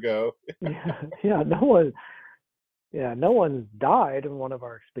 years ago. No one's died in one of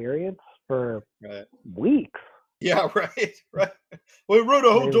our experience for weeks. Yeah, right. We wrote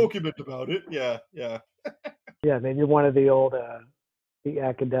a whole document about it. Yeah. Yeah, maybe one of the old the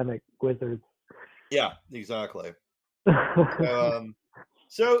academic wizards. Yeah, exactly.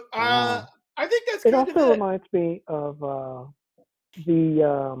 So I think that's kind of it. It also reminds me of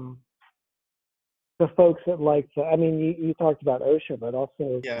the folks that you talked about OSHA, but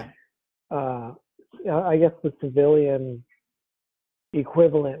also I guess the civilian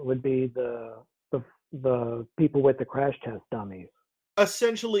equivalent would be the people with the crash test dummies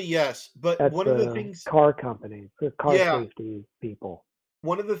Essentially, yes. But at one of the the things, car companies, the car yeah, safety people.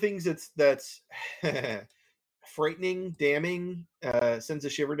 one of the things that's frightening, damning, sends a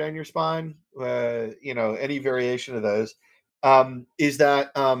shiver down your spine. Any variation of those, is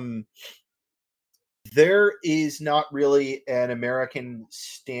that there is not really an American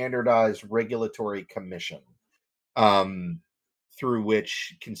standardized regulatory commission um, through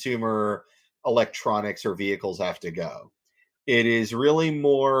which consumer electronics or vehicles have to go. It is really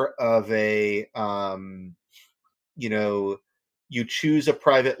more of a, you choose a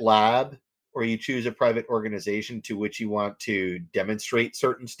private lab or you choose a private organization to which you want to demonstrate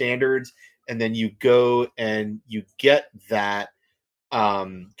certain standards, and then you go and you get that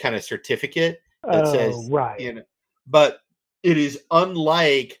kind of certificate that Oh, says, right. but it is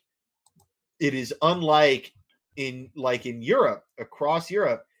unlike in Europe, across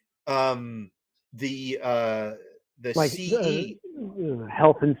Europe, the Like CE.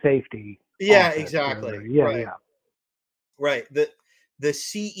 health and safety Yeah, office. exactly. Yeah, Right. yeah. Right. The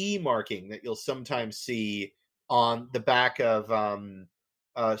CE marking that you'll sometimes see on the back of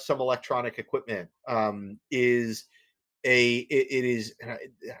some electronic equipment is it is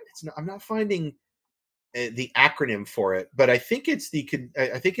it's not, I'm not finding the acronym for it, but I think I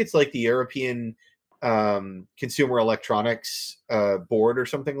think it's like the European Consumer Electronics Board or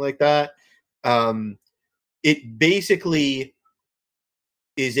something like that. It basically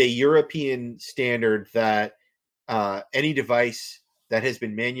is a European standard that any device that has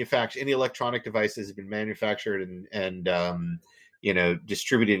been manufactured, any electronic device that has been manufactured and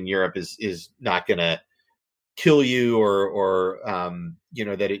distributed in Europe is not going to kill you, or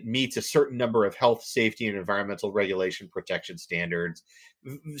that it meets a certain number of health, safety, and environmental regulation protection standards,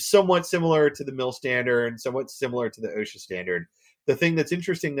 somewhat similar to the MIL standard, somewhat similar to the OSHA standard. The thing that's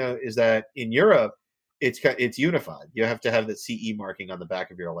interesting though is that in Europe, it's unified. You have to have the CE marking on the back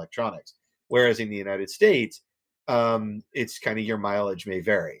of your electronics, whereas in the United States, it's kind of your mileage may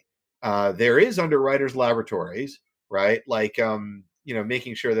vary. There is underwriters laboratories, right? Like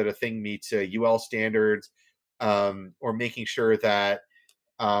making sure that a thing meets UL standards, or making sure that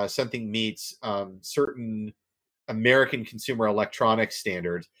something meets certain American consumer electronics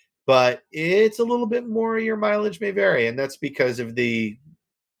standards. But it's a little bit more, your mileage may vary. And that's because of the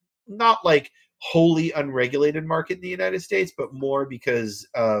not like wholly unregulated market in the United States, but more because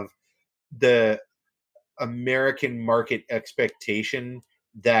of the American market expectation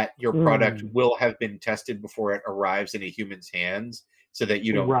that your product will have been tested before it arrives in a human's hands, so that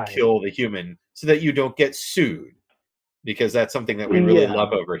you don't Right. kill the human, so that you don't get sued, because that's something that we really Yeah.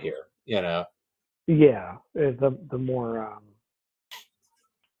 love over here. Yeah. The more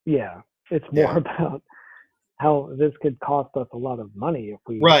yeah, it's more Yeah. about how this could cost us a lot of money if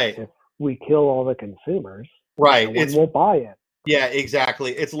Right. we kill all the consumers. Right. No one will buy it. Yeah,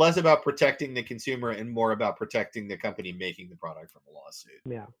 exactly. It's less about protecting the consumer and more about protecting the company making the product from a lawsuit.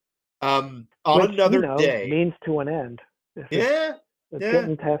 Yeah. On Which, another day. means to an end. Yeah. It's Yeah.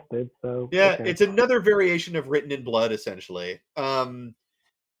 getting tested, so Yeah, okay. it's another variation of written in blood, essentially. We're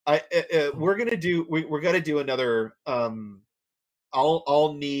gonna do another.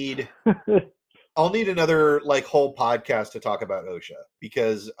 I'll need another like whole podcast to talk about OSHA,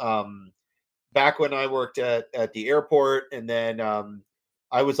 because back when I worked at the airport, and then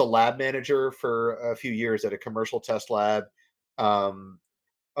I was a lab manager for a few years at a commercial test lab.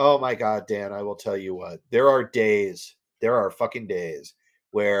 Oh my God, Dan, I will tell you what. There are fucking days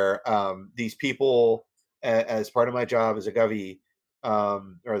where these people, as part of my job as a govie,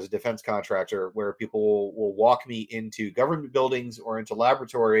 or as a defense contractor, where people will walk me into government buildings or into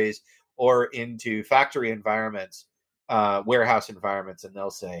laboratories or into factory environments, warehouse environments, and they'll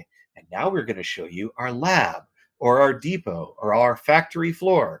say, and now we're going to show you our lab or our depot or our factory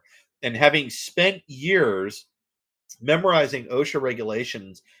floor. And having spent years memorizing OSHA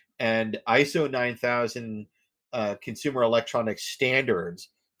regulations and ISO 9000 consumer electronics standards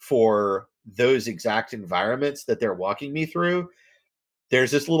for those exact environments that they're walking me through,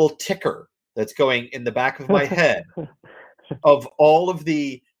 there's this little ticker that's going in the back of my head of all of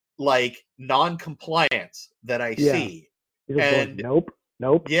the like non-compliance that I see. You're just And going,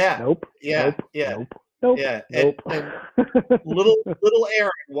 nope, yeah, nope, yeah, nope, yeah, nope, nope, yeah, nope. and little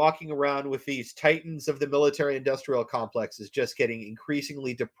Aaron walking around with these titans of the military industrial complex is just getting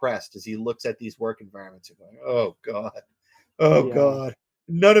increasingly depressed as he looks at these work environments and going, oh God,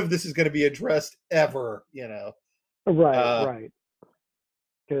 none of this is going to be addressed ever. Right.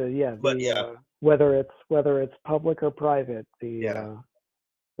 But yeah, Whether it's public or private, yeah,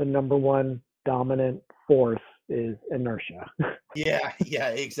 the number one dominant force is inertia. Yeah,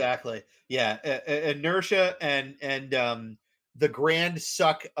 exactly. Yeah, inertia and the grand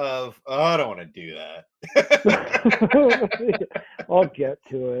suck of, oh, I don't want to do that. I'll get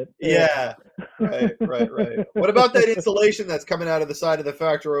to it. Yeah, right. What about that insulation that's coming out of the side of the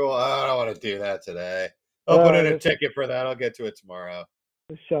factory? Well, I don't want to do that today. I'll put in a ticket for that. I'll get to it tomorrow.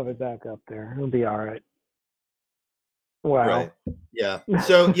 Shove it back up there. It'll be all right. Wow. Right. Yeah.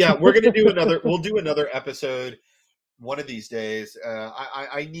 So yeah, we'll do another episode one of these days.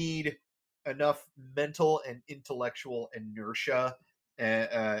 I need enough mental and intellectual inertia,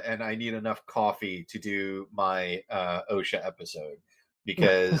 and I need enough coffee to do my OSHA episode,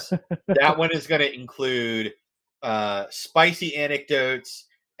 because that one is going to include spicy anecdotes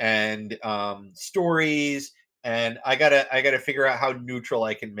and stories, and I gotta figure out how neutral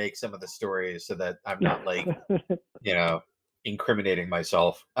I can make some of the stories so that I'm not like incriminating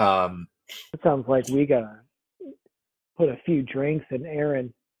myself. It sounds like we gotta put a few drinks in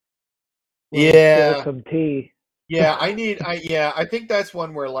Aaron. Yeah, some tea. Yeah, I think that's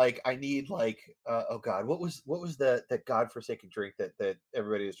one where like I need like oh god, what was that godforsaken drink that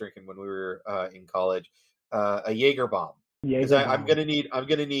everybody was drinking when we were in college? A Jaeger bomb. Because I'm gonna need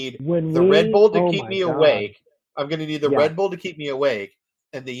the Red Bull to keep me awake. I'm gonna need the Red Bull to keep me awake,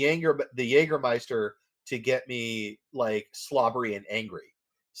 and the Jägermeister to get me like slobbery and angry.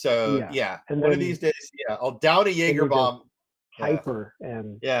 So and one of these days, I'll down a Jaeger bomb. Hyper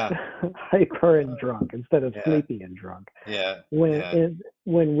and hyper and drunk instead of sleepy and drunk. When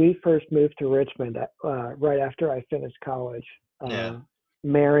we first moved to Richmond, right after I finished college,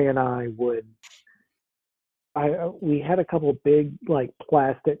 Mary and I we had a couple of big like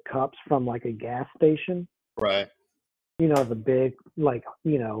plastic cups from like a gas station. Right. The big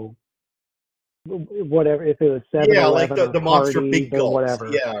whatever, if it was 7-Eleven like the monster big gulps.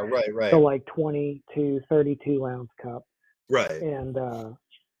 Whatever. Yeah, right. So like 20 to 32 ounce cup. Right. And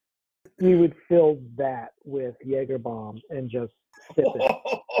we would fill that with Jaeger bomb and just sip it.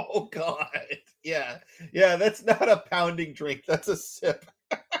 Oh god. Yeah. That's not a pounding drink. That's a sip.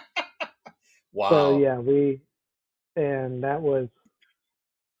 Wow. So and that was,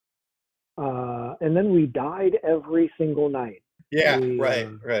 and then we died every single night. Yeah. Right.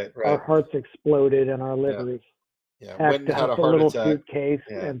 Our hearts exploded and our livers. Yeah. Packed up a little suitcase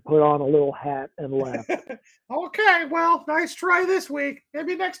and put on a little hat and left. Okay, well, nice try this week.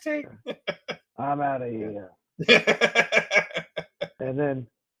 Maybe next week. I'm out of here. And then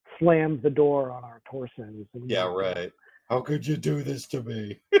slammed the door on our torsos. Yeah, right. How could you do this to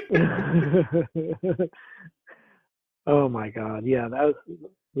me? Oh my God. Yeah,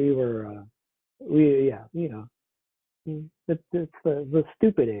 it's the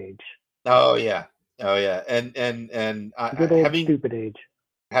stupid age. Oh yeah. And having stupid age.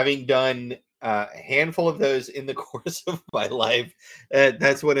 Having done a handful of those in the course of my life,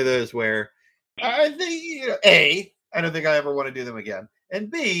 that's one of those where I think A, I don't think I ever want to do them again,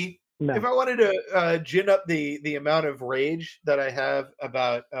 and B, if I wanted to gin up the amount of rage that I have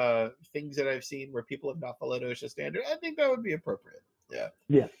about things that I've seen where people have not followed OSHA standard, I think that would be appropriate. Yeah,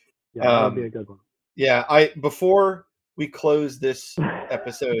 that would be a good one. Yeah, before we close this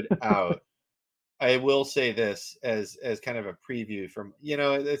episode out, I will say this as kind of a preview from,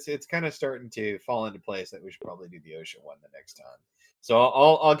 it's kind of starting to fall into place that we should probably do the OSHA one the next time. So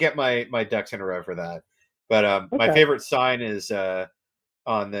I'll get my ducks in a row for that. But my favorite sign is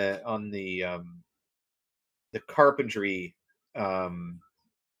on the carpentry. Oh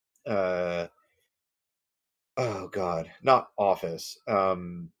God, not office.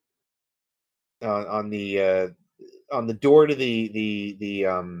 On the door to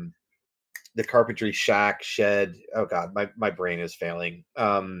the carpentry shack shed. Oh God, my brain is failing.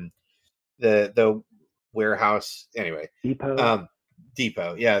 The warehouse. Anyway, depot.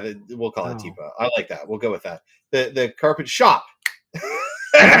 Depot. Yeah, we'll call it depot. I like that. We'll go with that. The carpet shop.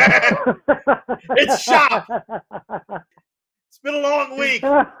 It's shop. It's been a long week.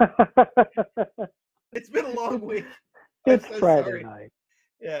 It's been a long week. It's so Friday night.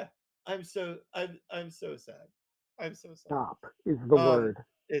 Yeah, I'm so sad. I'm so sad. Shop is the word.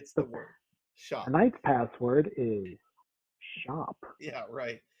 It's the word. Shop. Tonight's password is shop. Yeah,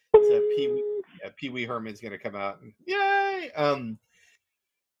 right. So Pee Wee Herman's gonna come out. And, yay!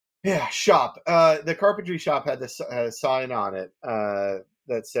 Yeah, shop. The carpentry shop had a sign on it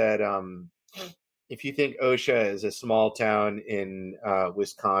that said, "If you think OSHA is a small town in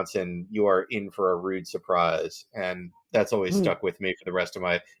Wisconsin, you are in for a rude surprise." And that's always stuck with me for the rest of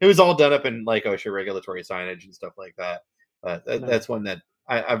my. It was all done up in like OSHA regulatory signage and stuff like that. But that's one that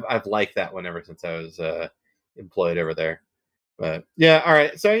I've liked that one ever since I was employed over there. But yeah, all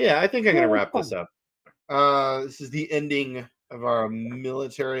right. So yeah, I think I'm gonna wrap this up. This is the ending of our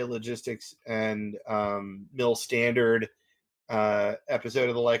military logistics and mill standard episode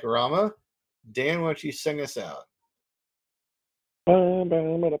of the Like-O-Rama. Dan, why don't you sing us out? I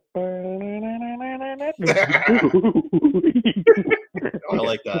I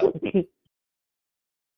like that.